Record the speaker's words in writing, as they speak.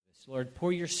So Lord,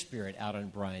 pour your Spirit out on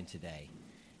Brian today.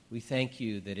 We thank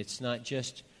you that it's not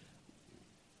just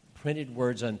printed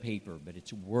words on paper, but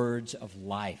it's words of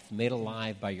life, made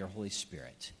alive by your Holy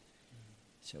Spirit.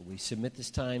 So we submit this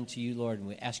time to you, Lord, and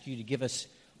we ask you to give us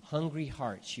hungry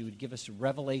hearts. You would give us a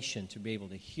revelation to be able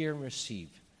to hear and receive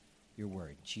your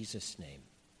word. In Jesus' name,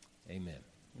 amen.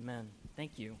 Amen.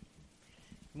 Thank you.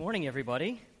 Good morning,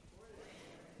 everybody.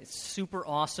 It's super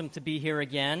awesome to be here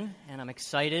again, and I'm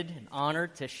excited and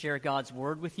honored to share God's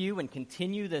word with you and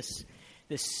continue this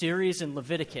series in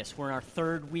Leviticus. We're in our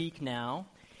third week now,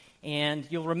 and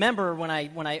you'll remember when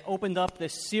I opened up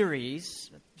this series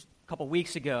a couple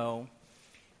weeks ago,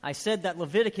 I said that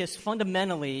Leviticus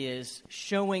fundamentally is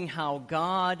showing how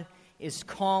God is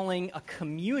calling a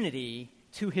community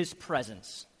to his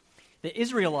presence. The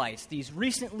Israelites, these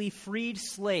recently freed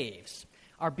slaves,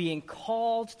 are being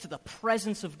called to the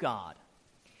presence of God.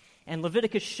 And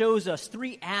Leviticus shows us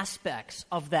three aspects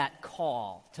of that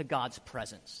call to God's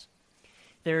presence.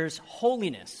 There's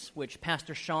holiness, which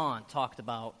Pastor Sean talked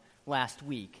about last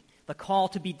week, the call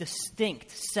to be distinct,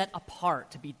 set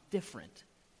apart, to be different.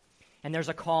 And there's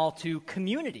a call to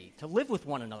community, to live with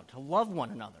one another, to love one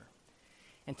another.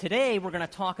 And today we're going to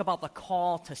talk about the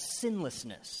call to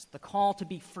sinlessness, the call to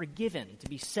be forgiven, to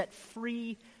be set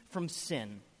free from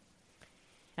sin.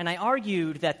 And I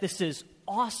argued that this is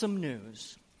awesome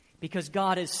news because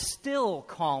God is still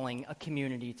calling a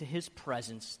community to his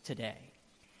presence today.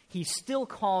 He still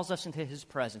calls us into his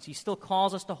presence. He still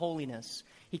calls us to holiness.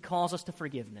 He calls us to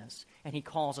forgiveness. And he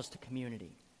calls us to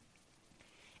community.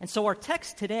 And so our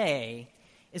text today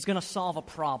is going to solve a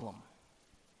problem.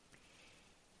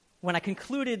 When I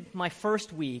concluded my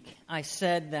first week, I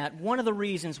said that one of the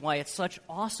reasons why it's such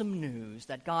awesome news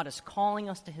that God is calling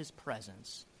us to his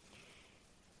presence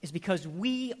is because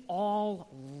we all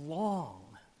long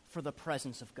for the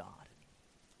presence of God.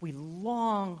 We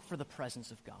long for the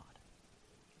presence of God.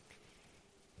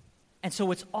 And so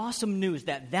it's awesome news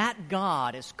that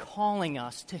God is calling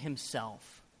us to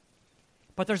himself.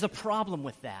 But there's a problem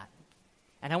with that.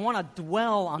 And I want to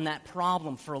dwell on that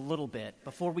problem for a little bit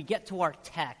before we get to our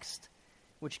text,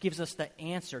 which gives us the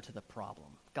answer to the problem,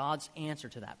 God's answer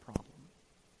to that problem.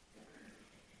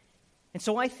 And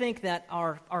so I think that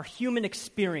our human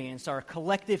experience, our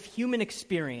collective human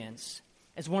experience,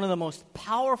 is one of the most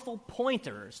powerful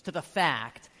pointers to the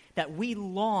fact that we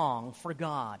long for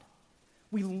God.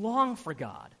 We long for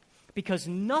God because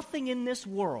nothing in this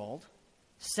world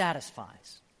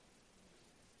satisfies.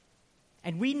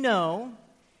 And we know,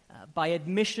 by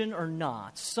admission or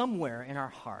not, somewhere in our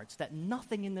hearts, that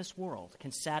nothing in this world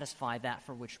can satisfy that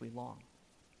for which we long.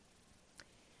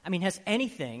 I mean, has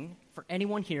anything, for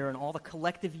anyone here in all the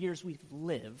collective years we've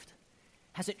lived,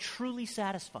 has it truly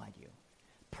satisfied you?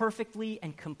 Perfectly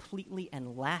and completely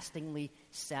and lastingly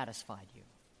satisfied you?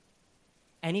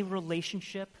 Any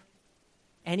relationship,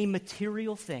 any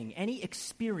material thing, any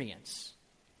experience?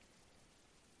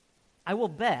 I will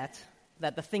bet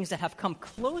that the things that have come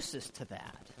closest to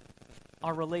that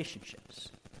are relationships.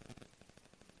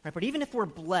 Right? But even if we're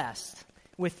blessed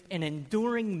with an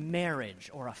enduring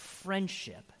marriage or a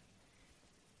friendship,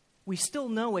 we still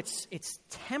know it's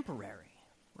temporary,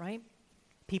 right?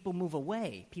 People move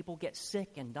away, people get sick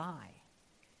and die.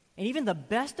 And even the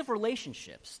best of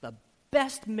relationships, the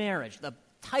best marriage, the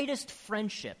tightest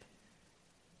friendship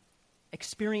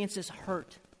experiences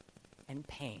hurt and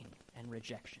pain and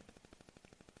rejection.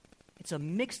 It's a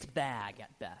mixed bag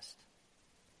at best.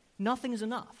 Nothing is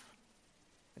enough.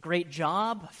 A great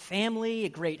job, a family, a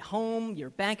great home, your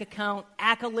bank account,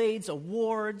 accolades,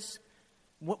 awards,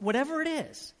 whatever it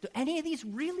is. Do any of these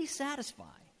really satisfy?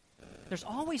 There's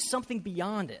always something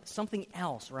beyond it, something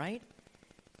else, right?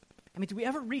 I mean, do we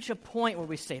ever reach a point where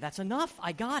we say, that's enough,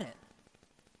 I got it?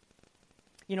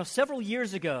 You know, several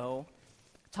years ago,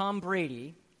 Tom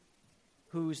Brady,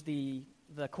 who's the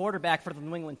quarterback for the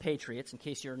New England Patriots, in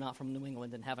case you're not from New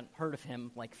England and haven't heard of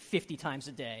him like 50 times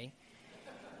a day,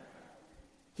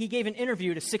 he gave an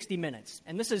interview to 60 Minutes.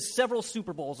 And this is several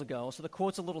Super Bowls ago, so the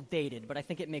quote's a little dated, but I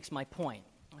think it makes my point.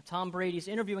 Tom Brady's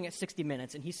interviewing at 60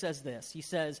 Minutes, and he says this. He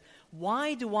says,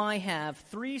 why do I have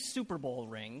 3 Super Bowl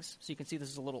rings? So you can see this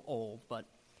is a little old, but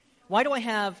why do I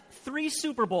have 3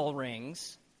 Super Bowl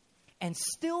rings and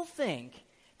still think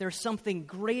there's something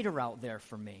greater out there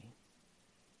for me?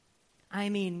 I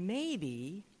mean,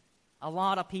 maybe a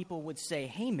lot of people would say,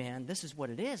 hey, man, this is what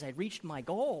it is. I reached my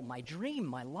goal, my dream,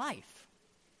 my life.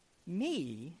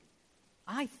 Me,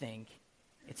 I think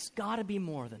it's got to be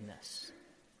more than this.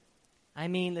 I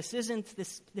mean, this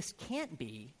can't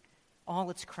be all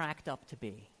it's cracked up to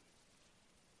be.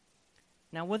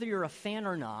 Now, whether you're a fan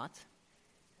or not,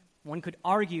 one could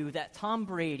argue that Tom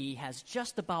Brady has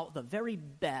just about the very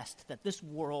best that this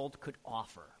world could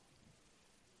offer.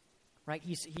 Right?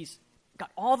 He's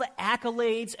got all the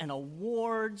accolades and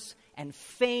awards and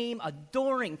fame,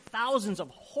 adoring thousands of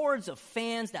hordes of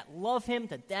fans that love him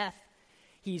to death.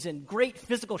 He's in great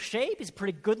physical shape. He's a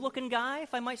pretty good-looking guy,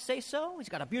 if I might say so. He's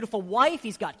got a beautiful wife.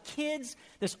 He's got kids,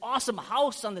 this awesome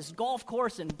house on this golf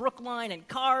course in Brookline, and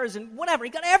cars and whatever.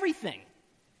 He's got everything.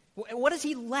 What does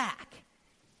he lack?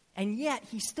 And yet,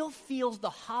 he still feels the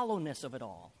hollowness of it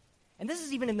all. And this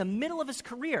is even in the middle of his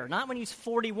career, not when he's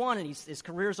 41 and his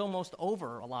career's almost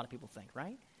over, a lot of people think,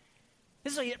 right?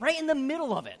 This is right in the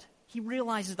middle of it. He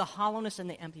realizes the hollowness and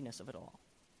the emptiness of it all.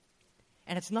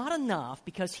 And it's not enough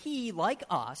because he, like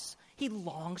us, he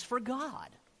longs for God.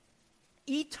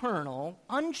 Eternal,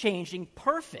 unchanging,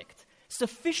 perfect,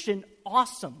 sufficient,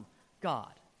 awesome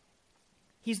God.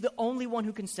 He's the only one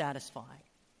who can satisfy.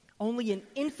 Only an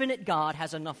infinite God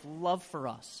has enough love for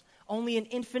us. Only an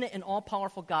infinite and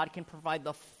all-powerful God can provide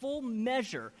the full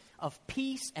measure of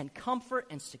peace and comfort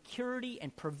and security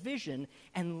and provision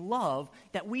and love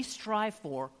that we strive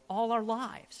for all our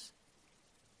lives.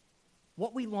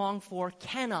 What we long for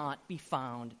cannot be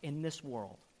found in this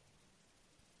world.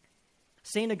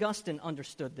 St. Augustine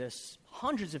understood this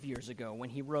hundreds of years ago when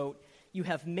he wrote, "You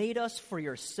have made us for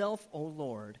yourself, O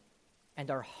Lord,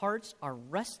 and our hearts are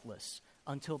restless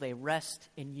until they rest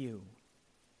in you."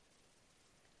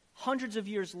 Hundreds of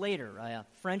years later, a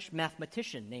French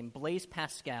mathematician named Blaise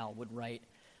Pascal would write,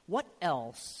 "What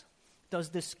else does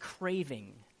this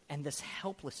craving and this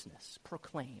helplessness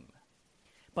proclaim,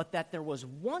 but that there was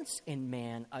once in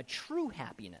man a true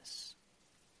happiness,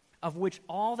 of which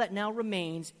all that now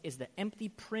remains is the empty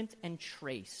print and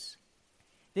trace.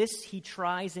 This he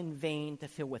tries in vain to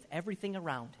fill with everything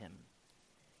around him.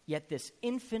 Yet this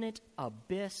infinite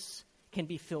abyss can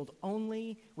be filled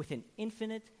only with an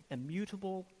infinite,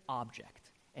 immutable object.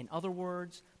 In other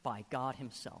words, by God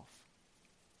himself."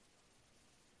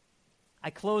 I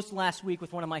closed last week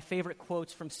with one of my favorite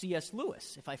quotes from C.S.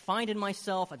 Lewis. "If I find in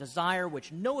myself a desire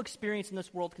which no experience in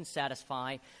this world can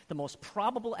satisfy, the most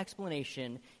probable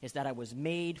explanation is that I was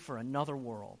made for another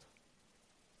world."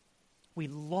 We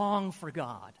long for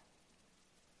God,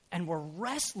 and we're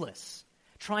restless,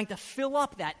 trying to fill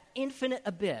up that infinite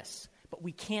abyss, but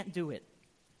we can't do it.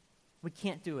 We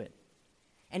can't do it.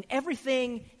 And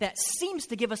everything that seems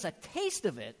to give us a taste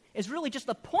of it is really just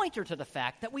a pointer to the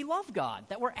fact that we love God,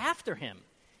 that we're after him.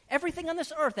 Everything on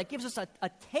this earth that gives us a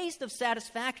taste of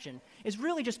satisfaction is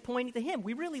really just pointing to him.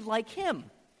 We really like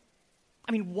him.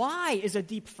 I mean, why is a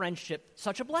deep friendship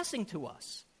such a blessing to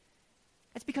us?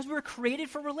 It's because we were created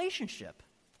for relationship,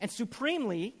 and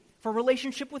supremely for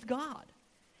relationship with God.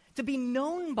 To be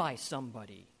known by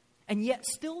somebody, and yet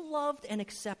still loved and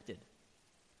accepted.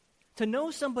 To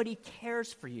know somebody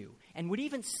cares for you and would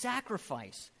even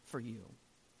sacrifice for you.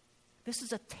 This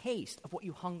is a taste of what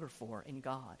you hunger for in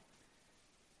God.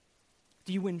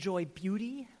 Do you enjoy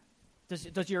beauty?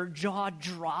 Does your jaw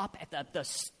drop at the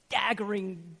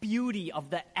staggering beauty of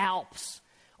the Alps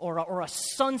or a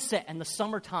sunset in the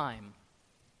summertime?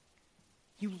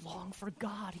 You long for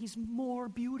God. He's more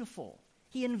beautiful.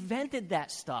 He invented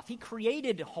that stuff. He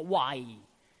created Hawaii.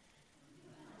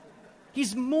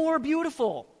 He's more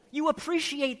beautiful. You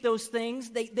appreciate those things.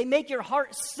 They make your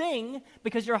heart sing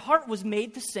because your heart was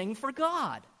made to sing for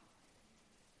God.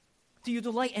 Do you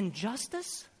delight in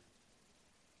justice?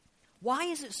 Why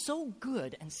is it so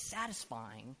good and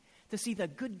satisfying to see the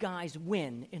good guys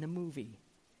win in a movie?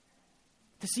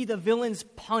 To see the villains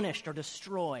punished or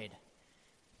destroyed?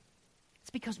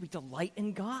 It's because we delight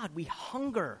in God. We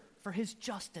hunger for his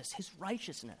justice, his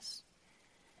righteousness.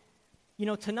 You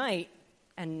know, tonight,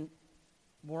 and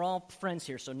we're all friends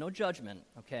here, so no judgment,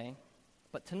 okay?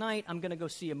 But tonight, I'm going to go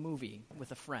see a movie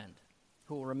with a friend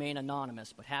who will remain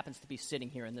anonymous, but happens to be sitting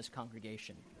here in this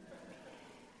congregation.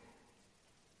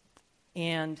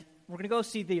 And we're going to go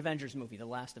see the Avengers movie, the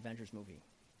last Avengers movie.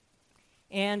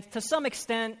 And to some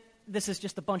extent, this is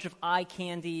just a bunch of eye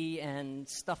candy and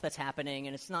stuff that's happening,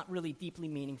 and it's not really deeply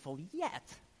meaningful yet.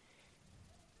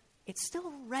 It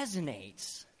still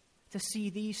resonates to see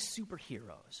these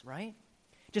superheroes, right?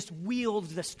 Just wield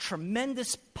this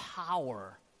tremendous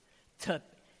power to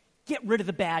get rid of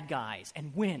the bad guys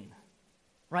and win,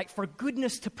 right? For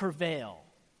goodness to prevail.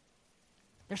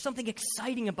 There's something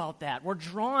exciting about that. We're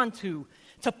drawn to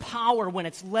power when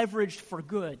it's leveraged for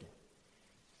good.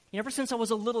 Ever since I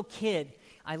was a little kid,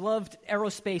 I loved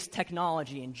aerospace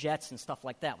technology and jets and stuff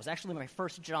like that. It was actually my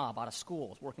first job out of school. I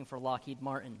was working for Lockheed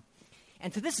Martin.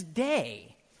 And to this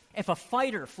day, if a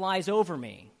fighter flies over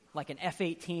me, like an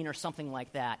F-18 or something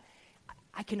like that,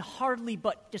 I can hardly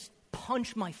but just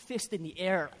punch my fist in the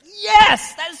air.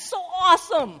 Yes, that is so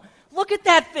awesome. Look at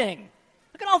that thing.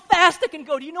 Look at how fast it can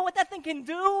go. Do you know what that thing can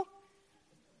do?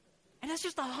 And that's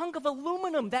just a hunk of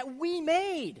aluminum that we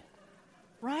made,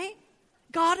 right?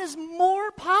 God is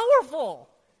more powerful.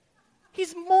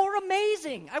 He's more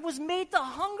amazing. I was made to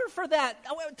hunger for that,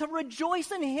 to rejoice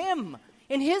in Him,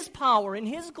 in His power, in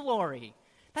His glory.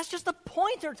 That's just a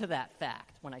pointer to that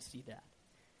fact when I see that.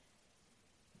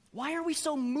 Why are we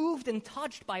so moved and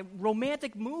touched by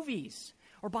romantic movies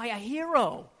or by a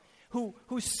hero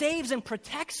who saves and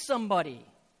protects somebody?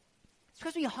 It's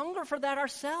because we hunger for that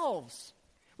ourselves.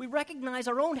 We recognize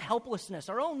our own helplessness,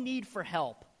 our own need for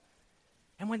help.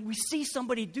 And when we see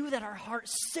somebody do that, our heart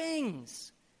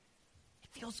sings. It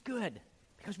feels good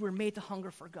because we're made to hunger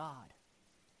for God.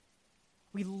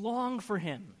 We long for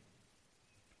Him,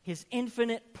 His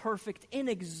infinite, perfect,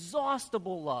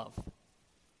 inexhaustible love,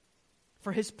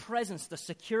 for His presence, the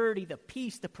security, the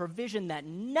peace, the provision that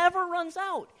never runs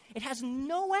out. It has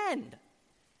no end.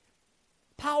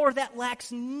 Power that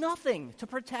lacks nothing to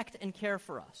protect and care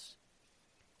for us.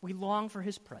 We long for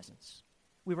His presence.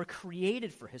 We were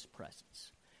created for His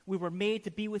presence. We were made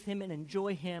to be with Him and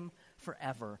enjoy Him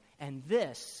forever. And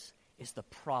this is the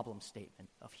problem statement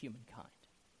of humankind.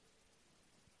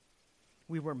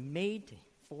 We were made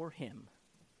for Him,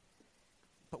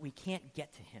 but we can't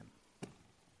get to Him.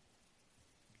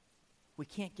 We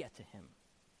can't get to Him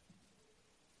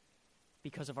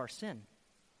because of our sin.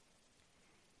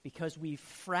 Because we've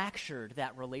fractured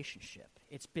that relationship.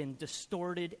 It's been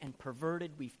distorted and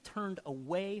perverted. We've turned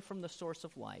away from the source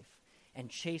of life and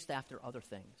chased after other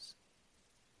things.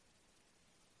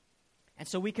 And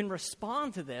so we can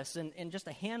respond to this in just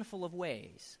a handful of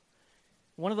ways.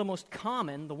 One of the most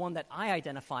common, the one that I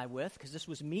identify with, because this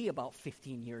was me about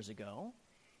 15 years ago,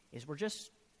 is we're just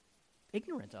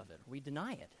ignorant of it. We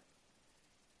deny it.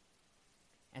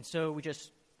 And so we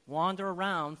just wander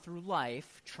around through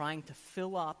life trying to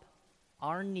fill up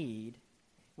our need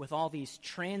with all these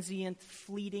transient,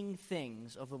 fleeting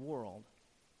things of the world.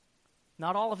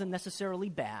 Not all of them necessarily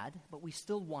bad, but we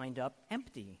still wind up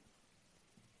empty.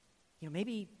 You know,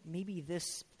 maybe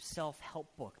this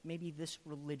self-help book, maybe this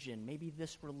religion, maybe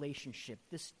this relationship,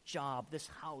 this job, this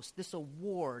house, this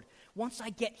award, once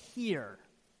I get here.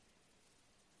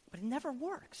 But it never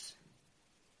works.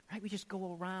 Right? We just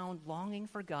go around longing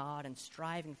for God and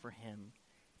striving for Him.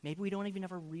 Maybe we don't even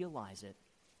ever realize it.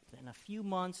 But in a few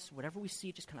months, whatever we see,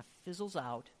 it just kind of fizzles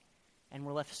out, and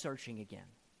we're left searching again.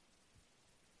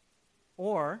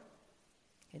 Or,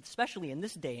 especially in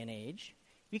this day and age,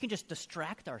 we can just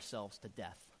distract ourselves to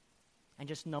death and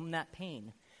just numb that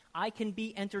pain. I can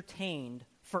be entertained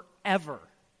forever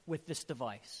with this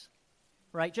device.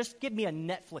 Right? Just give me a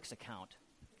Netflix account.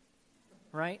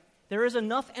 Right? There is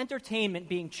enough entertainment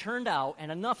being churned out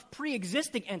and enough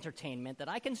pre-existing entertainment that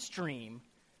I can stream,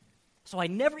 so I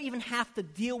never even have to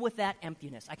deal with that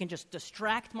emptiness. I can just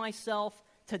distract myself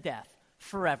to death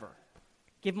forever.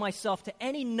 Give myself to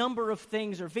any number of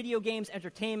things, or video games,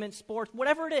 entertainment, sports,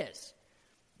 whatever it is.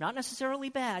 Not necessarily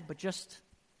bad, but just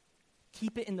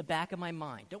keep it in the back of my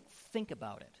mind. Don't think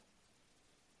about it.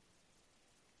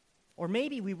 Or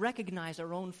maybe we recognize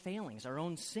our own failings, our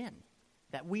own sin,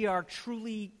 that we are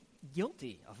truly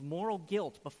guilty of moral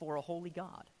guilt before a holy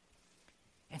God.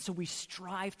 And so we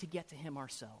strive to get to Him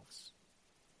ourselves.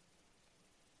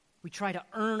 We try to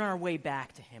earn our way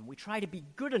back to Him. We try to be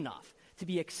good enough to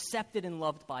be accepted and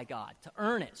loved by God, to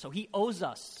earn it, so He owes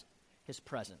us His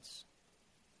presence.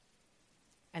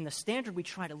 And the standard we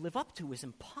try to live up to is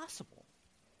impossible.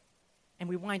 And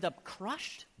we wind up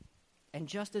crushed and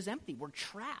just as empty. We're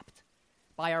trapped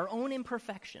by our own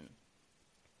imperfection.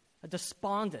 A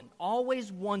despondent,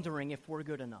 always wondering if we're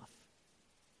good enough.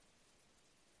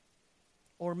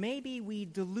 Or maybe we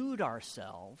delude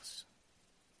ourselves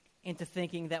into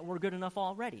thinking that we're good enough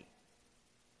already.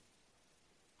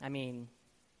 I mean,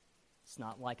 it's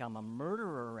not like I'm a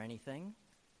murderer or anything.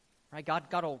 Right? God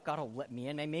will let me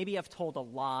in. Maybe I've told a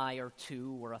lie or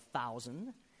two or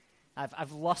 1,000.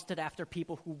 I've lusted after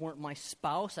people who weren't my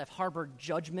spouse. I've harbored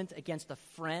judgment against a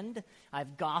friend.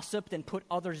 I've gossiped and put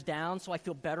others down so I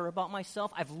feel better about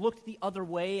myself. I've looked the other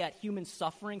way at human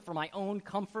suffering for my own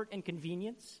comfort and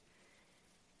convenience.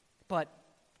 But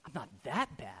I'm not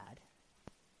that bad.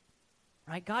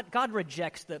 Right? God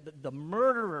rejects the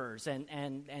murderers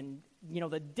and you know,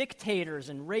 the dictators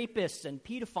and rapists and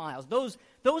pedophiles.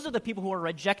 Those are the people who are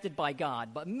rejected by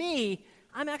God. But me,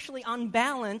 I'm actually on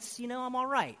balance, you know, I'm all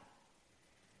right.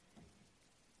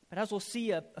 But as we'll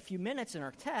see a few minutes in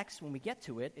our text, when we get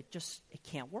to it, it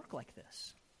can't work like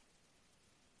this.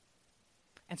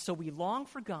 And so we long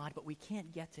for God, but we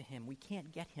can't get to Him. We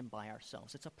can't get Him by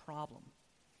ourselves. It's a problem.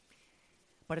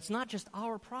 But it's not just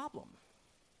our problem.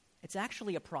 It's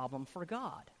actually a problem for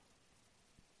God.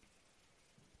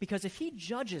 Because if he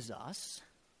judges us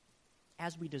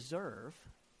as we deserve,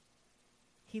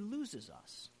 he loses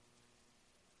us.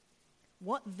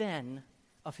 What then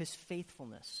of his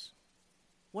faithfulness?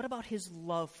 What about his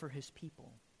love for his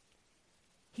people?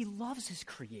 He loves his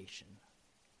creation.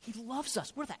 He loves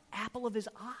us. We're the apple of his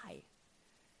eye.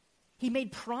 He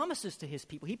made promises to his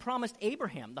people. He promised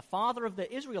Abraham, the father of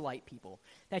the Israelite people,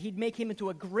 that he'd make him into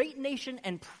a great nation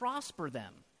and prosper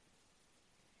them.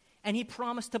 And he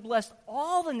promised to bless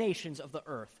all the nations of the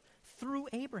earth through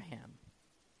Abraham.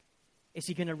 Is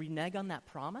he going to renege on that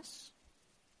promise?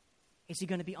 Is he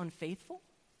going to be unfaithful?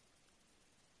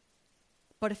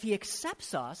 But if he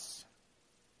accepts us,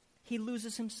 he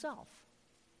loses himself.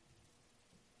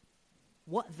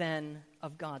 What then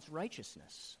of God's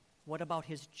righteousness? What about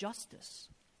his justice?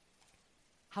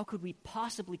 How could we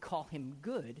possibly call him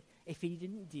good if he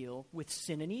didn't deal with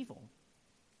sin and evil?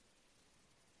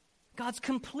 God's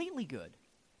completely good.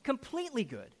 Completely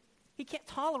good. He can't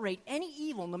tolerate any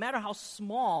evil, no matter how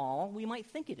small we might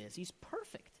think it is. He's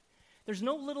perfect. There's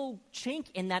no little chink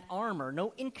in that armor,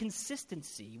 no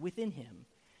inconsistency within him,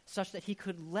 such that he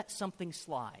could let something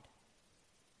slide.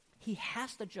 He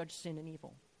has to judge sin and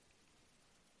evil.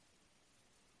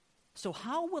 So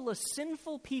how will a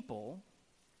sinful people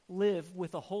live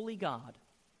with a holy God?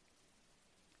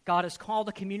 God has called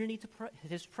a community to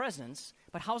his presence,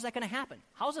 but how's that going to happen?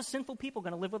 How's a sinful people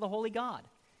going to live with a holy God?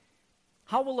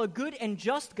 How will a good and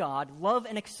just God love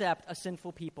and accept a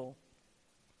sinful people?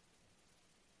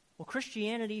 Well,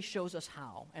 Christianity shows us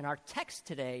how, and our text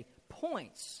today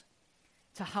points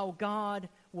to how God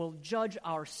will judge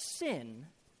our sin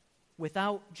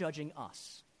without judging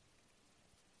us.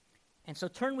 And so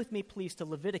turn with me, please, to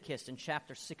Leviticus in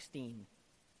chapter 16. And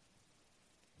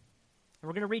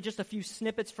we're going to read just a few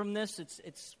snippets from this.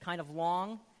 It's kind of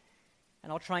long,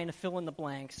 and I'll try and fill in the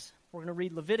blanks. We're going to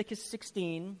read Leviticus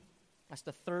 16. That's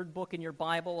the third book in your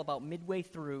Bible, about midway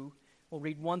through. We'll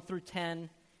read 1 through 10,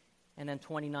 and then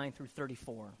 29 through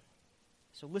 34.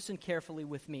 So listen carefully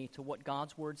with me to what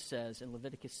God's word says in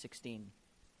Leviticus 16.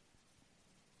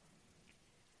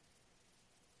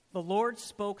 The Lord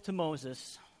spoke to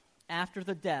Moses after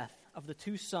the death of the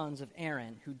two sons of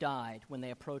Aaron who died when they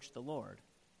approached the Lord.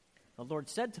 The Lord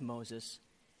said to Moses,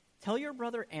 "Tell your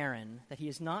brother Aaron that he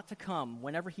is not to come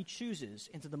whenever he chooses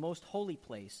into the most holy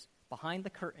place behind the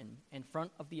curtain in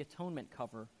front of the atonement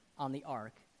cover on the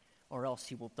ark, or else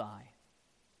he will die.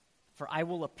 For I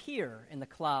will appear in the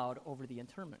cloud over the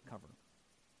atonement cover.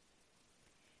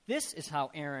 This is how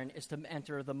Aaron is to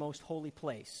enter the most holy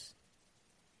place.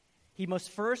 He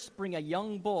must first bring a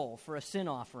young bull for a sin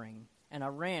offering and a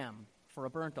ram for a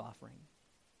burnt offering.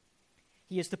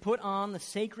 He is to put on the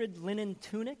sacred linen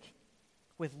tunic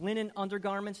with linen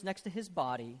undergarments next to his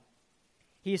body.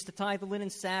 He is to tie the linen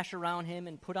sash around him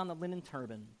and put on the linen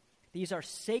turban. These are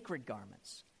sacred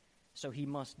garments, so he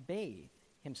must bathe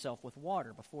himself with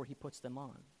water before he puts them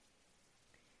on.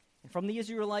 And from the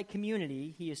Israelite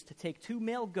community, he is to take 2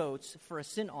 male goats for a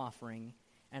sin offering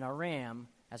and a ram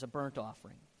as a burnt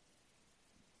offering.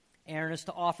 Aaron is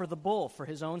to offer the bull for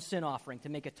his own sin offering to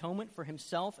make atonement for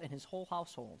himself and his whole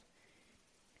household.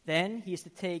 Then he is to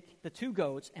take the 2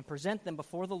 goats and present them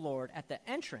before the Lord at the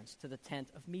entrance to the tent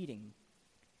of meeting.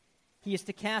 He is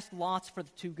to cast lots for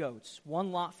the 2 goats,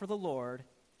 1 lot for the Lord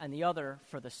and the other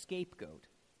for the scapegoat.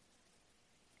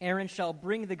 Aaron shall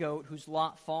bring the goat whose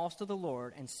lot falls to the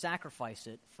Lord and sacrifice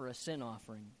it for a sin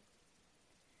offering.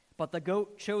 But the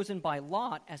goat chosen by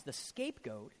lot as the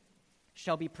scapegoat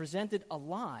shall be presented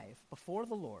alive before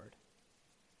the Lord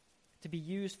to be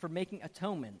used for making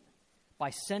atonement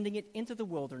by sending it into the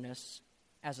wilderness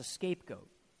as a scapegoat.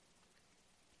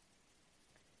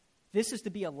 This is to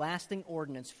be a lasting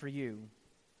ordinance for you.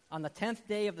 On the 10th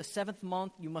day of the 7th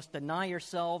month, you must deny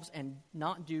yourselves and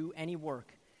not do any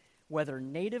work, whether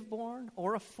native-born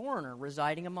or a foreigner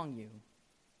residing among you,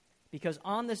 because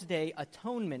on this day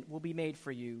atonement will be made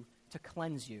for you to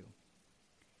cleanse you.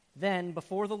 Then,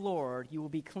 before the Lord, you will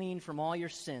be clean from all your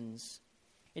sins.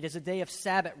 It is a day of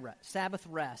Sabbath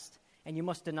rest, and you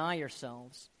must deny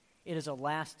yourselves. It is a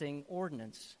lasting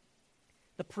ordinance.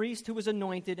 The priest who was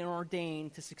anointed and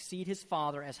ordained to succeed his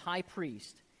father as high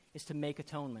priest is to make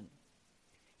atonement.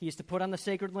 He is to put on the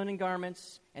sacred linen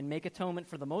garments and make atonement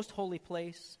for the most holy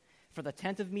place, for the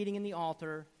tent of meeting and the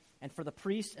altar, and for the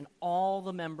priest and all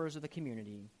the members of the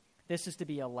community. This is to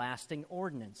be a lasting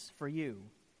ordinance for you.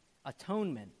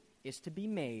 Atonement is to be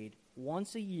made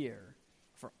once a year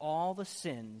for all the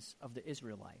sins of the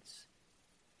Israelites.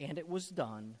 And it was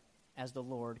done as the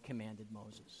Lord commanded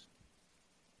Moses.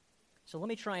 So let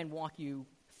me try and walk you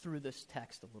through this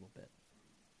text a little bit.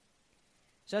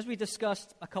 So as we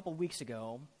discussed a couple weeks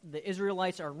ago, the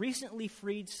Israelites are recently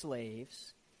freed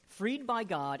slaves, freed by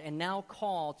God, and now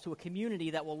called to a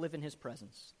community that will live in his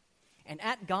presence. And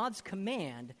at God's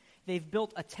command, they've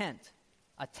built a tent,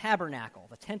 a tabernacle,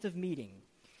 the tent of meeting,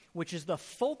 which is the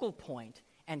focal point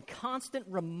and constant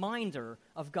reminder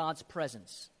of God's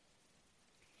presence.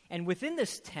 And within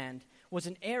this tent was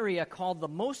an area called the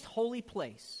Most Holy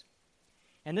Place.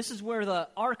 And this is where the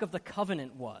Ark of the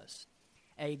Covenant was,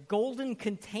 a golden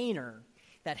container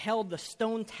that held the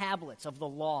stone tablets of the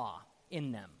law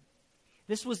in them.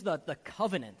 This was the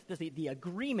covenant, the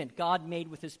agreement God made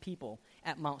with his people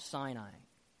at Mount Sinai.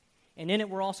 And in it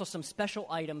were also some special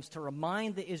items to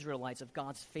remind the Israelites of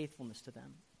God's faithfulness to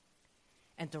them.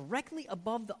 And directly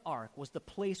above the ark was the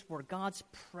place where God's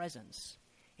presence,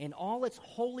 in all its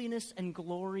holiness and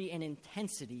glory and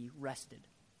intensity, rested.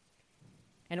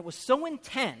 And it was so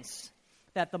intense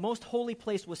that the most holy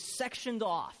place was sectioned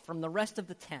off from the rest of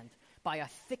the tent by a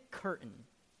thick curtain.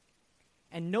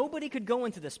 And nobody could go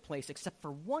into this place except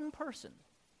for one person,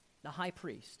 the high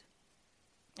priest.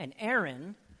 And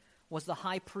Aaron was the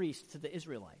high priest to the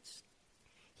Israelites.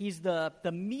 He's the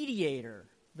mediator,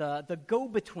 the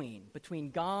go-between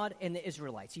between God and the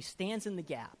Israelites. He stands in the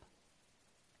gap.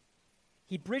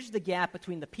 He bridged the gap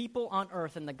between the people on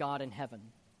earth and the God in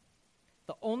heaven,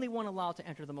 the only one allowed to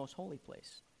enter the most holy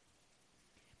place.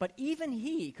 But even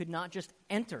he could not just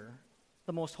enter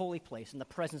the most holy place in the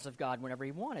presence of God whenever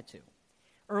he wanted to.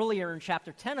 Earlier in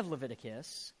chapter 10 of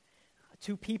Leviticus,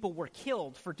 2 people were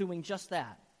killed for doing just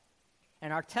that.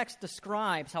 And our text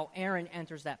describes how Aaron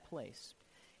enters that place.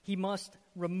 He must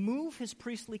remove his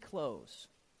priestly clothes,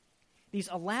 these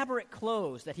elaborate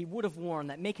clothes that he would have worn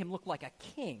that make him look like a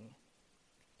king.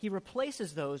 He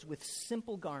replaces those with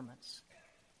simple garments,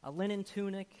 a linen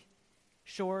tunic,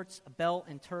 shorts, a belt,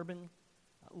 and turban,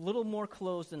 a little more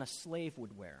clothes than a slave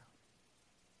would wear.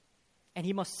 And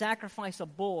he must sacrifice a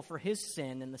bull for his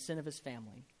sin and the sin of his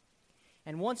family.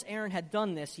 And once Aaron had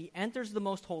done this, he enters the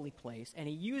most holy place, and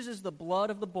he uses the blood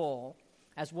of the bull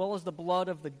as well as the blood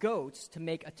of the goats to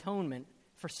make atonement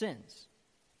for sins.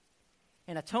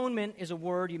 And atonement is a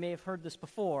word, you may have heard this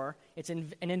before, it's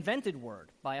an invented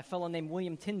word by a fellow named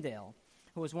William Tyndale,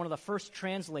 who was one of the first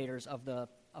translators of the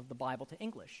Bible to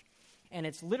English. And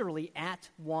it's literally at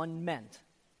one meant.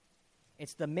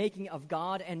 It's the making of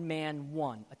God and man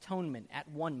one, atonement, at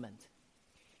one-ment.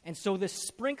 And so this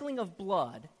sprinkling of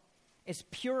blood is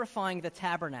purifying the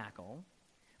tabernacle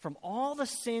from all the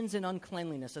sins and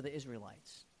uncleanliness of the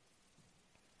Israelites.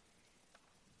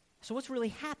 So what's really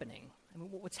happening? I mean,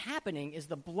 what's happening is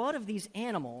the blood of these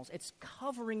animals, it's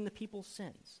covering the people's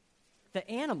sins. The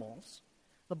animals,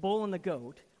 the bull and the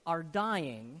goat, are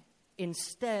dying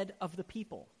instead of the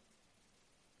people.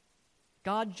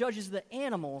 God judges the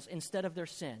animals instead of their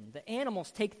sin. The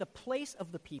animals take the place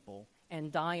of the people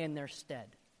and die in their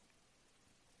stead.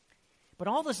 But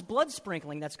all this blood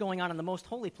sprinkling that's going on in the most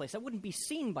holy place, that wouldn't be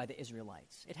seen by the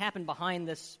Israelites. It happened behind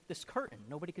this curtain.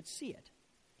 Nobody could see it.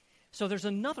 So there's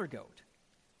another goat,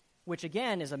 which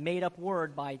again is a made-up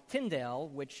word by Tyndale,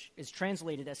 which is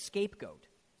translated as scapegoat.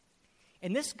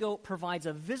 And this goat provides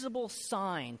a visible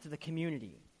sign to the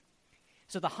community.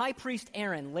 So the high priest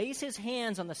Aaron lays his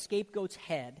hands on the scapegoat's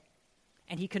head,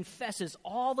 and he confesses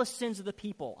all the sins of the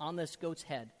people on this goat's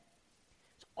head.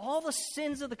 So all the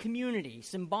sins of the community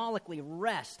symbolically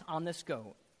rest on this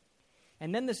goat.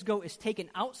 And then this goat is taken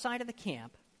outside of the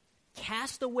camp,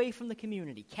 cast away from the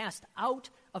community, cast out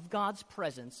of God's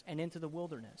presence and into the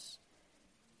wilderness.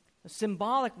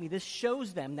 Symbolically, this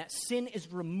shows them that sin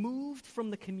is removed from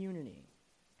the community.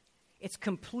 It's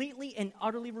completely and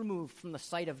utterly removed from the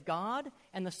sight of God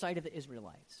and the sight of the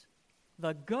Israelites.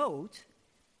 The goat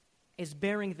is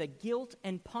bearing the guilt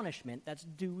and punishment that's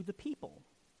due the people.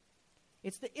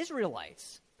 It's the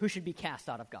Israelites who should be cast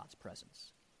out of God's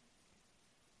presence.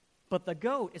 But the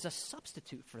goat is a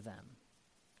substitute for them,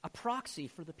 a proxy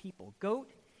for the people.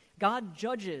 God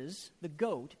judges the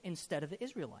goat instead of the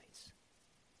Israelites.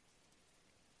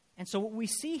 And so what we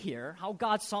see here, how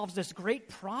God solves this great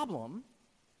problem.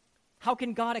 How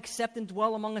can God accept and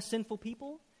dwell among a sinful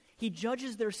people? He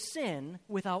judges their sin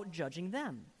without judging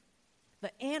them.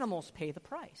 The animals pay the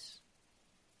price.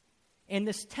 And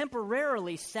this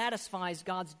temporarily satisfies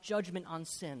God's judgment on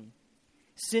sin.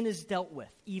 Sin is dealt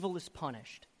with. Evil is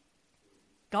punished.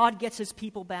 God gets his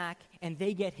people back, and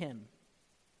they get him.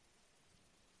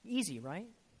 Easy, right?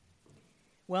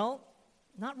 Well,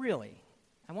 not really.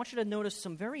 I want you to notice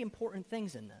some very important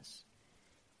things in this.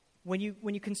 When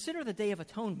you consider the Day of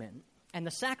Atonement, and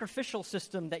the sacrificial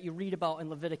system that you read about in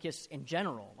Leviticus in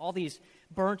general, all these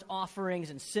burnt offerings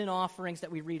and sin offerings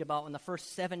that we read about in the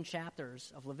first 7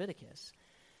 chapters of Leviticus,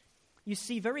 you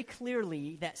see very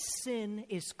clearly that sin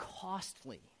is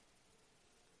costly.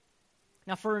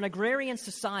 Now, for an agrarian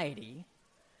society,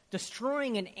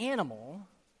 destroying an animal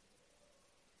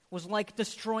was like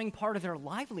destroying part of their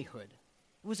livelihood.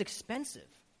 It was expensive.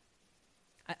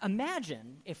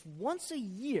 Imagine if once a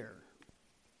year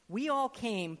we all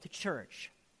came to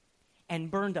church and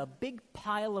burned a big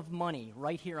pile of money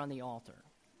right here on the altar.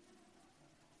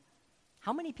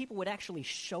 How many people would actually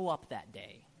show up that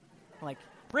day? Like,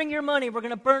 bring your money, we're going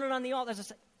to burn it on the altar.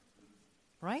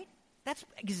 Right? That's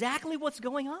exactly what's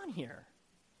going on here.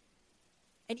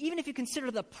 And even if you consider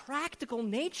the practical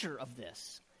nature of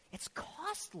this, it's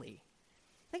costly.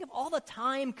 Think of all the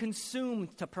time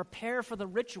consumed to prepare for the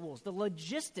rituals, the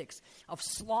logistics of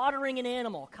slaughtering an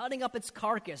animal, cutting up its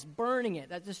carcass, burning it.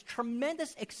 That's this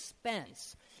tremendous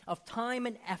expense of time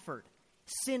and effort.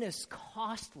 Sin is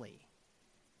costly.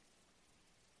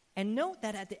 And note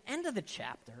that at the end of the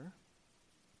chapter,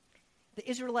 the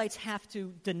Israelites have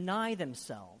to deny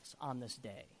themselves on this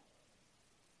day.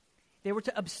 They were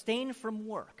to abstain from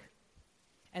work.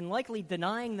 And likely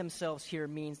denying themselves here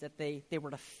means that they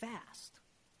were to fast.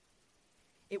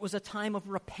 It was a time of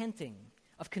repenting,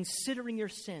 of considering your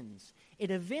sins.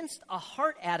 It evinced a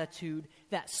heart attitude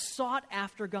that sought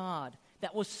after God,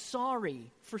 that was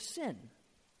sorry for sin.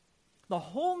 The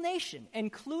whole nation,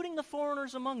 including the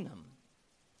foreigners among them,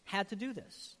 had to do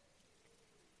this.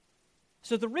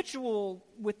 So the ritual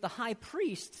with the high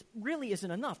priest really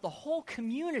isn't enough. The whole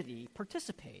community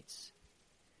participates.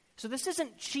 So this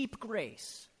isn't cheap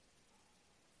grace.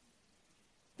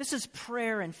 This is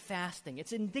prayer and fasting.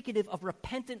 It's indicative of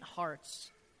repentant hearts,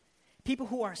 people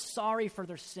who are sorry for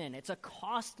their sin. It's a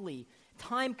costly,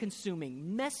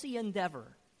 time-consuming, messy endeavor.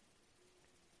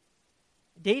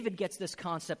 David gets this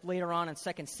concept later on in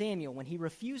 2 Samuel when he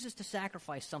refuses to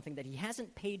sacrifice something that he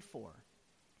hasn't paid for.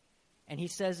 And he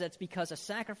says that's because a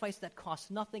sacrifice that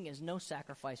costs nothing is no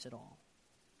sacrifice at all.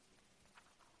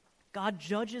 God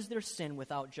judges their sin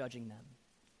without judging them.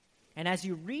 And as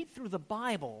you read through the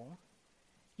Bible,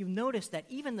 you notice that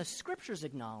even the scriptures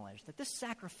acknowledge that this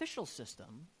sacrificial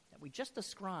system that we just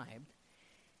described,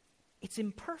 it's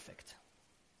imperfect.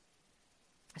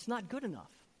 It's not good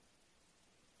enough.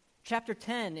 Chapter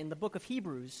 10 in the book of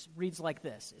Hebrews reads like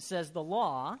this. It says, the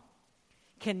law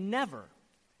can never,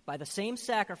 by the same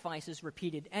sacrifices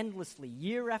repeated endlessly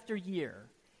year after year,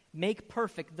 make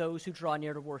perfect those who draw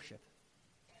near to worship.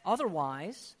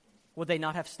 Otherwise, would they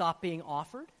not have stopped being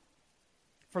offered?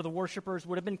 For the worshipers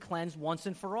would have been cleansed once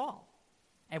and for all,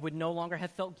 and would no longer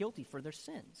have felt guilty for their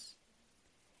sins.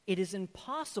 It is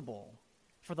impossible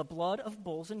for the blood of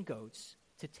bulls and goats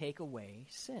to take away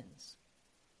sins.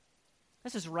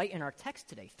 This is right in our text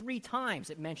today. 3 times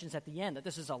it mentions at the end that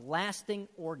this is a lasting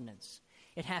ordinance.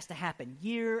 It has to happen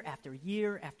year after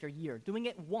year after year. Doing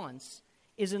it once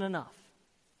isn't enough.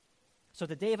 So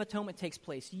the Day of Atonement takes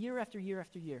place year after year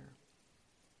after year.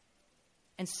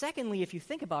 And secondly, if you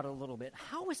think about it a little bit,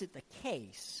 how is it the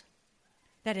case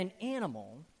that an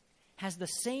animal has the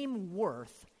same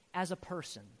worth as a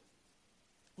person,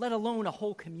 let alone a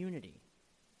whole community?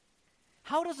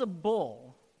 How does a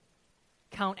bull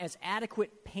count as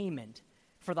adequate payment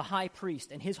for the high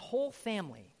priest and his whole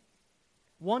family?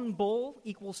 1 bull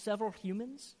equals several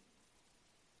humans?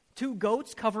 2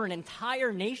 goats cover an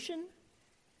entire nation?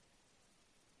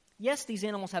 Yes, these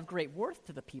animals have great worth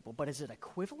to the people, but is it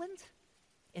equivalent?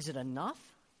 Is it enough?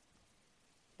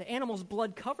 The animal's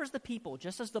blood covers the people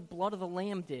just as the blood of the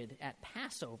lamb did at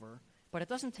Passover, but it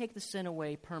doesn't take the sin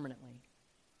away permanently.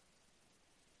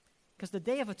 Because the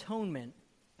Day of Atonement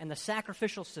and the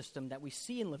sacrificial system that we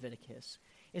see in Leviticus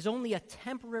is only a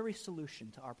temporary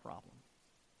solution to our problem.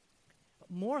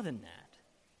 But more than that,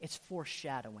 it's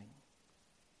foreshadowing.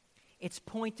 It's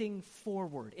pointing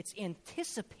forward. It's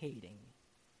anticipating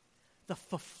the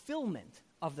fulfillment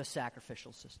of the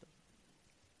sacrificial system.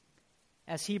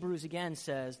 As Hebrews again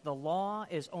says, the law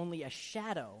is only a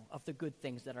shadow of the good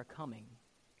things that are coming,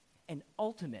 an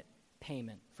ultimate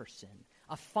payment for sin,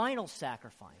 a final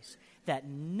sacrifice that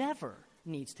never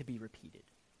needs to be repeated.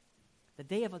 The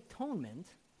Day of Atonement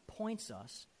points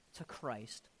us to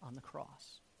Christ on the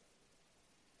cross.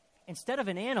 Instead of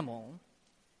an animal,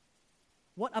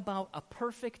 what about a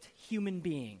perfect human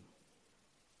being?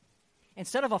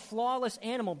 Instead of a flawless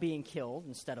animal being killed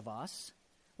instead of us,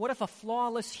 what if a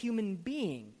flawless human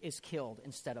being is killed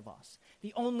instead of us?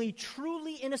 The only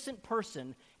truly innocent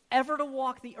person ever to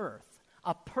walk the earth,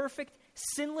 a perfect,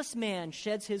 sinless man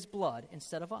sheds his blood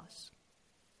instead of us.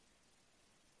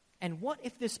 And what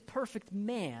if this perfect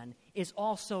man is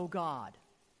also God?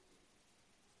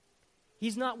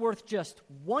 He's not worth just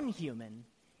one human,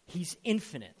 he's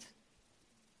infinite.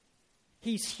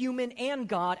 He's human and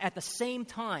God at the same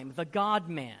time, the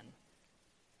God-man.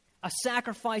 A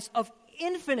sacrifice of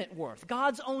infinite worth,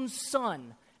 God's own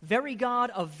Son, very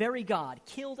God of very God,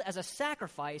 killed as a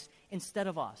sacrifice instead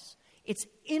of us. It's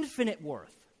infinite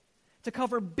worth to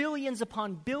cover billions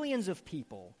upon billions of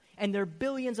people and their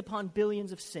billions upon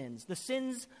billions of sins, the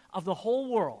sins of the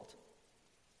whole world.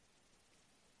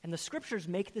 And the Scriptures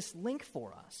make this link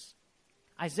for us.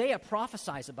 Isaiah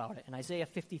prophesies about it in Isaiah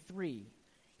 53.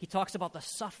 He talks about the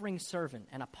suffering servant,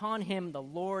 and upon him the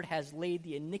Lord has laid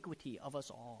the iniquity of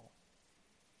us all.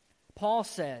 Paul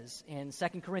says in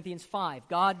 2 Corinthians 5,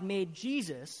 God made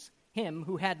Jesus, him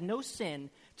who had no sin,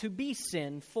 to be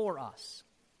sin for us.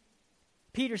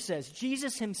 Peter says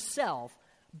Jesus himself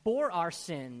bore our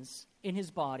sins in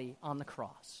his body on the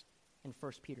cross in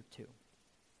 1 Peter 2.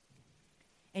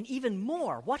 And even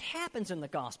more, what happens in the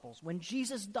Gospels when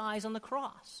Jesus dies on the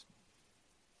cross?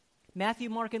 Matthew,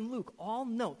 Mark, and Luke all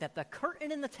note that the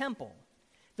curtain in the temple,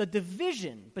 the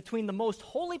division between the most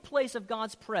holy place of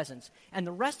God's presence and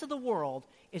the rest of the world,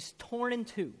 is torn in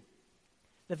two.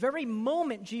 The very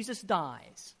moment Jesus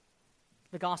dies,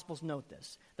 the Gospels note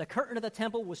this, the curtain of the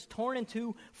temple was torn in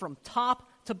two from top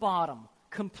to bottom,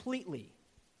 completely.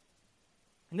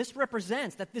 And this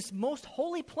represents that this most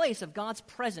holy place of God's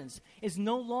presence is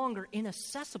no longer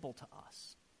inaccessible to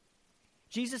us.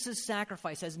 Jesus'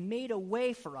 sacrifice has made a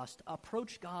way for us to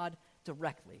approach God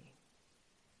directly.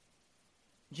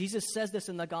 Jesus says this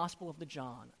in the Gospel of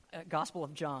John.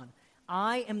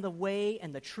 I am the way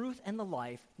and the truth and the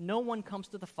life. No one comes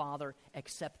to the Father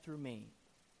except through me.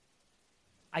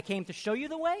 I came to show you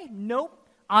the way? Nope.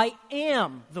 I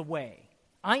am the way.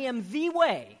 I am the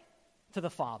way to the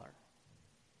Father.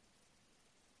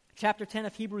 Chapter 10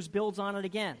 of Hebrews builds on it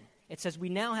again. It says, we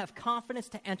now have confidence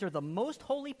to enter the most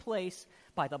holy place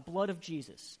by the blood of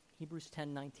Jesus. Hebrews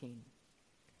 10:19.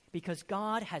 Because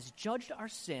God has judged our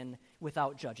sin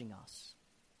without judging us.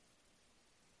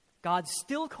 God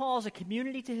still calls a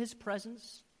community to his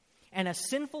presence, and a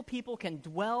sinful people can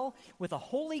dwell with a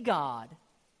holy God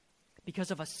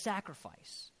because of a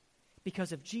sacrifice,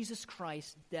 because of Jesus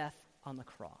Christ's death on the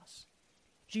cross.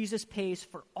 Jesus pays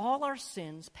for all our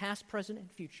sins, past, present,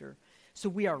 and future, so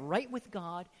we are right with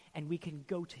God and we can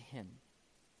go to him.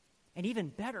 And even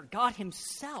better, God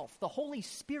himself, the Holy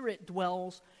Spirit,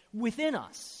 dwells within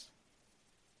us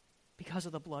because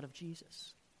of the blood of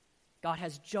Jesus. God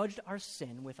has judged our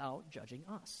sin without judging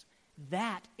us.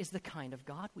 That is the kind of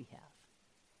God we have.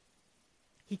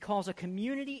 He calls a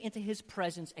community into his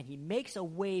presence, and he makes a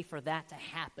way for that to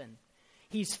happen.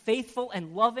 He's faithful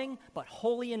and loving, but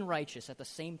holy and righteous at the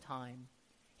same time.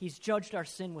 He's judged our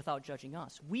sin without judging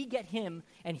us. We get him,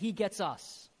 and he gets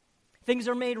us. Things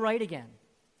are made right again,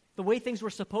 the way things were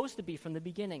supposed to be from the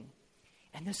beginning.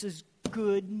 And this is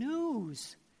good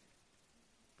news,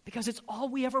 because it's all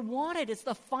we ever wanted. It's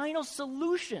the final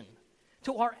solution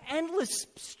to our endless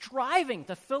striving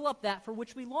to fill up that for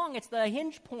which we long. It's the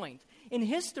hinge point in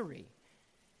history.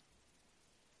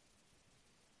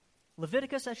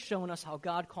 Leviticus has shown us how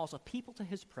God calls a people to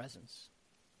his presence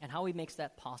and how he makes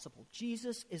that possible.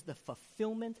 Jesus is the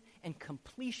fulfillment and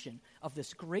completion of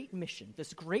this great mission,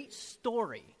 this great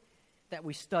story that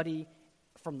we study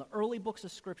from the early books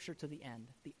of Scripture to the end,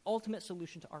 the ultimate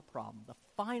solution to our problem, the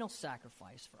final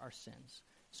sacrifice for our sins,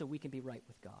 so we can be right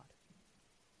with God.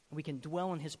 We can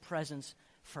dwell in his presence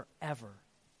forever,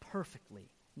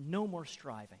 perfectly, no more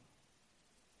striving.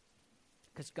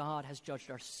 Because God has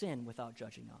judged our sin without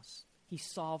judging us. He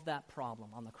solved that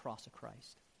problem on the cross of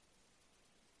Christ.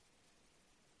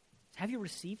 Have you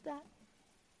received that?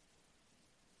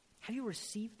 Have you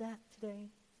received that today?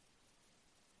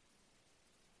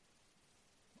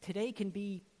 Today can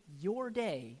be your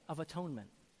day of atonement.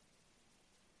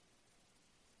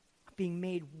 Being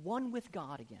made one with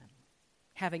God again.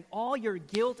 Having all your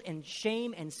guilt and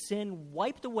shame and sin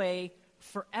wiped away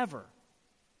forever.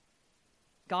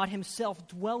 God himself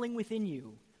dwelling within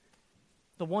you,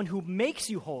 the one who makes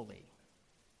you holy.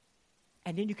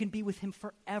 And then you can be with him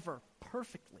forever,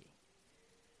 perfectly.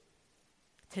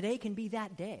 Today can be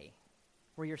that day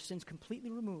where your sin's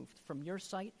completely removed from your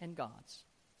sight and God's.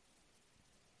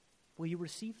 Will you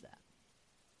receive that?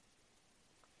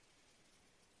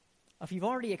 If you've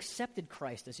already accepted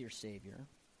Christ as your Savior,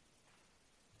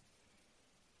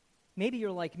 maybe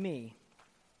you're like me,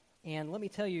 and let me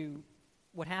tell you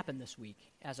what happened this week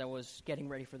as I was getting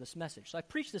ready for this message. So I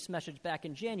preached this message back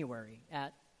in January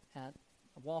at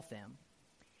Waltham,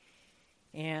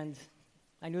 and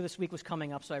I knew this week was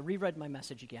coming up, so I reread my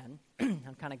message again.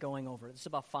 I'm kind of going over it. This is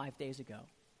about 5 days ago.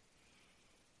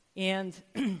 And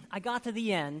I got to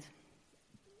the end,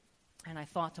 and I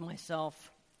thought to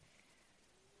myself,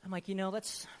 I'm like,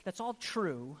 that's all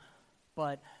true,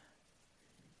 but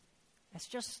it's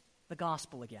just the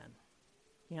gospel again.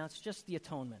 It's just the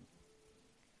atonement.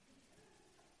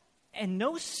 And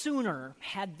no sooner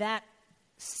had that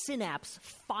synapse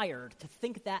fired to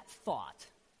think that thought,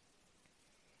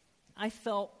 I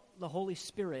felt the Holy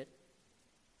Spirit,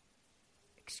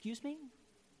 excuse me?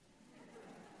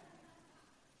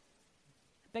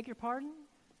 I beg your pardon?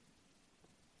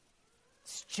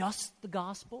 It's just the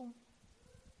gospel?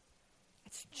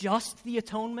 It's just the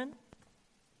atonement?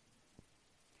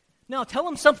 No, tell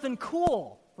them something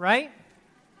cool, right?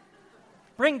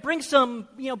 Bring some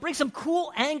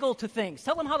cool angle to things.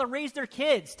 Tell them how to raise their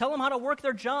kids. Tell them how to work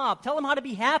their job. Tell them how to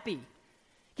be happy.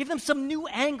 Give them some new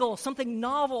angle, something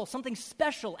novel, something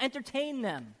special. Entertain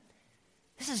them.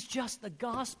 This is just the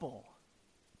gospel.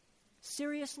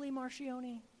 Seriously,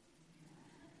 Marcione?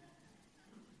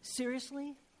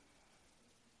 Seriously?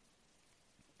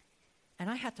 And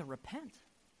I had to repent.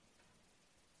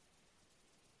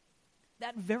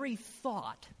 That very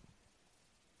thought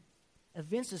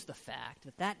evinces the fact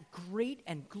that that great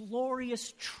and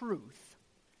glorious truth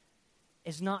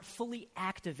is not fully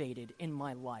activated in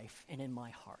my life and in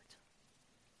my heart.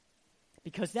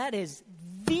 Because that is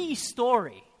the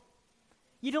story.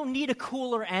 You don't need a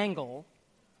cooler angle.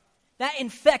 That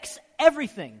infects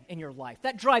everything in your life.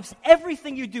 That drives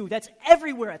everything you do. That's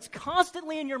everywhere. It's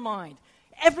constantly in your mind.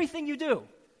 Everything you do.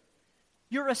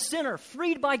 You're a sinner,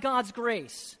 freed by God's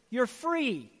grace. You're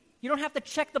free. You don't have to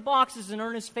check the boxes and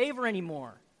earn His favor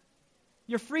anymore.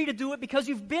 You're free to do it because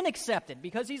you've been accepted,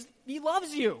 because He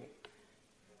loves you.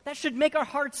 That should make our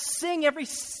hearts sing every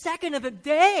second of the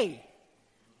day.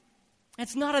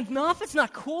 It's not enough? It's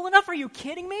not cool enough? Are you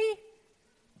kidding me?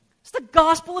 It's the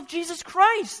gospel of Jesus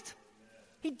Christ.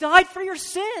 He died for your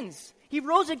sins. He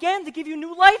rose again to give you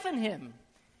new life in Him.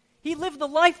 He lived the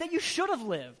life that you should have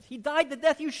lived. He died the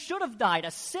death you should have died,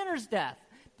 a sinner's death,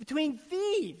 between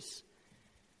thieves.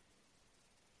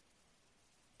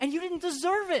 And you didn't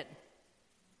deserve it.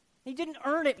 You didn't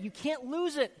earn it. You can't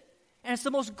lose it. And it's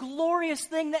the most glorious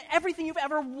thing, that everything you've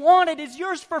ever wanted is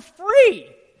yours for free.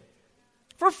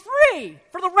 For free.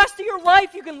 For the rest of your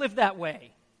life, you can live that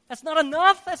way. That's not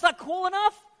enough? That's not cool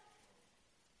enough?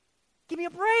 Give me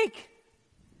a break.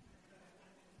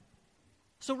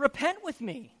 So repent with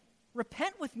me.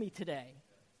 Repent with me today.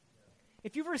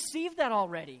 If you've received that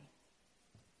already,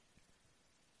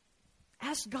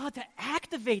 ask God to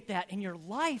activate that in your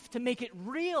life, to make it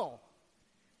real.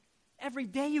 Every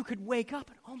day you could wake up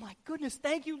and, oh my goodness,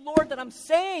 thank you, Lord, that I'm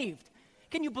saved.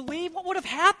 Can you believe what would have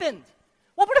happened?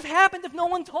 What would have happened if no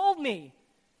one told me?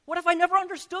 What if I never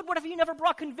understood? What if He never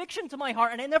brought conviction to my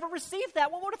heart and I never received that?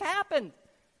 What would have happened?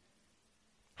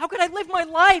 How could I live my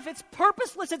life? It's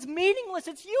purposeless, it's meaningless,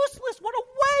 it's useless. What a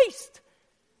waste!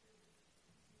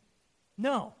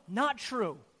 No, not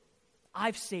true.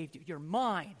 I've saved you. You're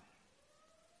mine.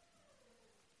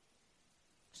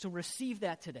 So receive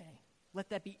that today. Let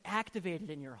that be activated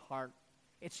in your heart.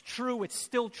 It's true. It's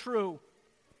still true.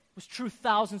 It was true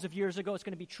thousands of years ago. It's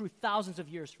going to be true thousands of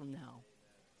years from now.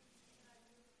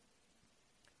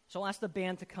 So I'll ask the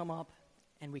band to come up,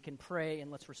 and we can pray, and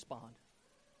let's respond.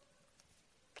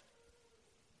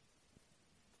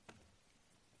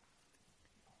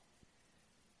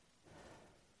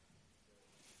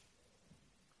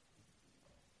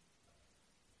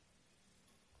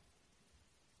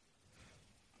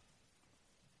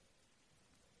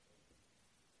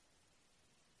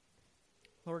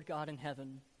 Lord God in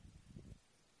heaven,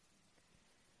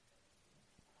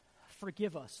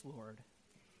 forgive us, Lord,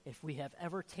 if we have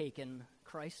ever taken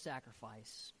Christ's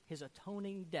sacrifice, His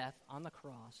atoning death on the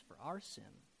cross for our sin,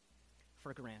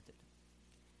 for granted,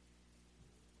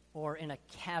 or in a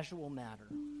casual matter,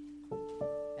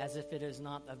 as if it is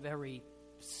not the very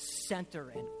center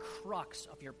and crux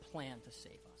of your plan to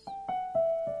save us.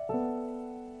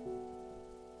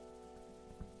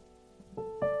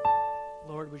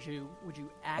 Lord, would you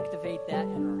activate that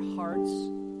in our hearts?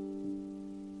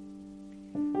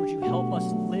 Would you help us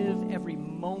live every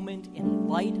moment in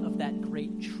light of that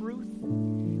great truth?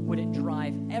 Would it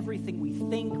drive everything we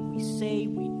think, we say,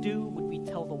 we do? Would we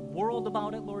tell the world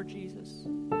about it, Lord Jesus?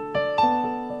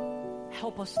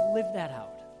 Help us live that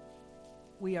out.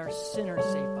 We are sinners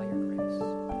saved by your grace.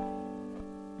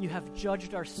 You have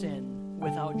judged our sin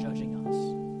without judging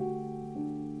us.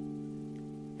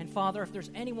 Father, if there's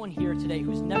anyone here today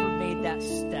who's never made that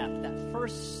step, that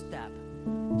first step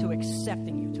to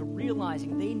accepting you, to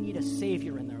realizing they need a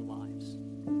Savior in their lives,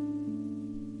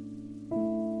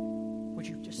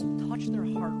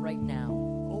 heart right now,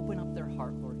 open up their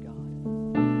heart, Lord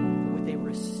God. Would they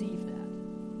receive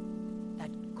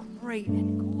that great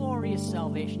and glorious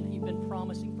salvation that you've been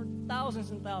promising for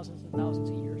thousands and thousands and thousands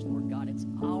of years, Lord God. It's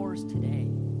ours today.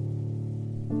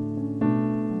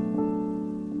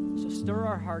 So stir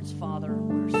our hearts, Father.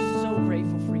 We're so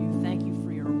grateful for you. Thank you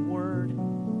for your word.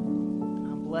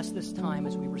 Bless this time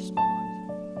as we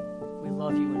respond. We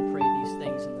love you and pray these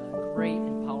things in the great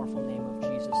and powerful name of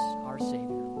Jesus, our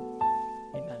Savior.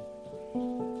 Amen.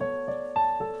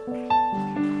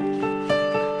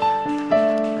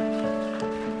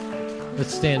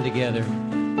 Let's stand together. I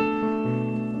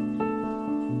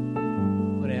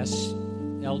want to ask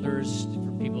elders,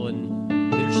 different people in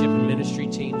leadership and ministry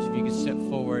teams, if you could step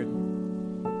forward.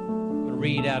 I'm going to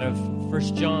read out of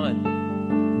 1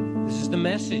 John. This is the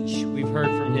message we've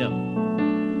heard from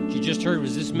him. What you just heard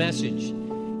was this message.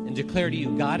 And declare to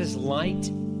you, God is light,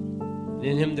 and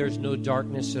in him there's no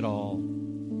darkness at all.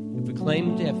 If we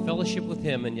claim to have fellowship with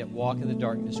him and yet walk in the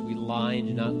darkness, we lie and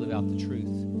do not live out the truth.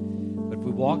 But if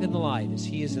we walk in the light as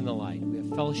he is in the light, we have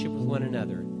fellowship with one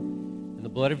another. And the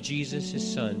blood of Jesus, his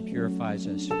son, purifies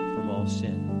us from all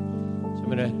sin. So I'm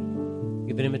going to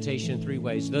give an invitation in 3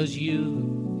 ways. Those of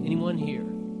you, anyone here,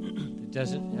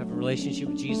 doesn't have a relationship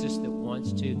with Jesus, that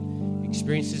wants to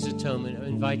experience his atonement, I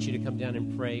invite you to come down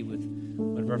and pray with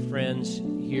one of our friends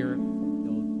here.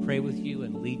 They'll pray with you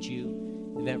and lead you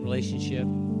in that relationship.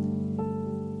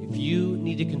 If you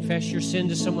need to confess your sin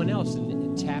to someone else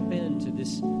and tap into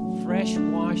this fresh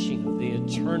washing of the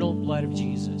eternal blood of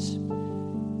Jesus,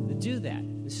 then do that.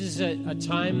 This is a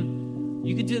time,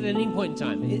 you could do that at any point in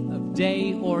time, of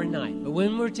day or night. But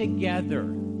when we're together,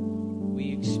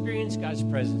 we experience God's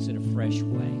presence in a fresh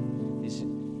way.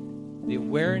 The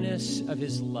awareness of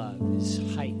his love is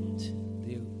heightened.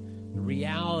 The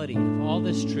reality of all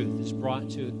this truth is brought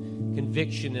to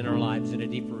conviction in our lives in a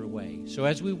deeper way. So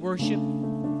as we worship,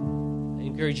 I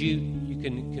encourage you, you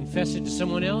can confess it to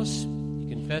someone else. You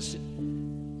confess it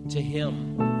to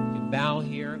him. You can bow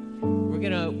here. We're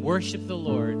going to worship the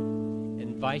Lord and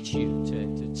invite you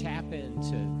to tap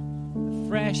into the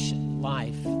fresh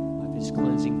life of his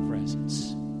cleansing presence.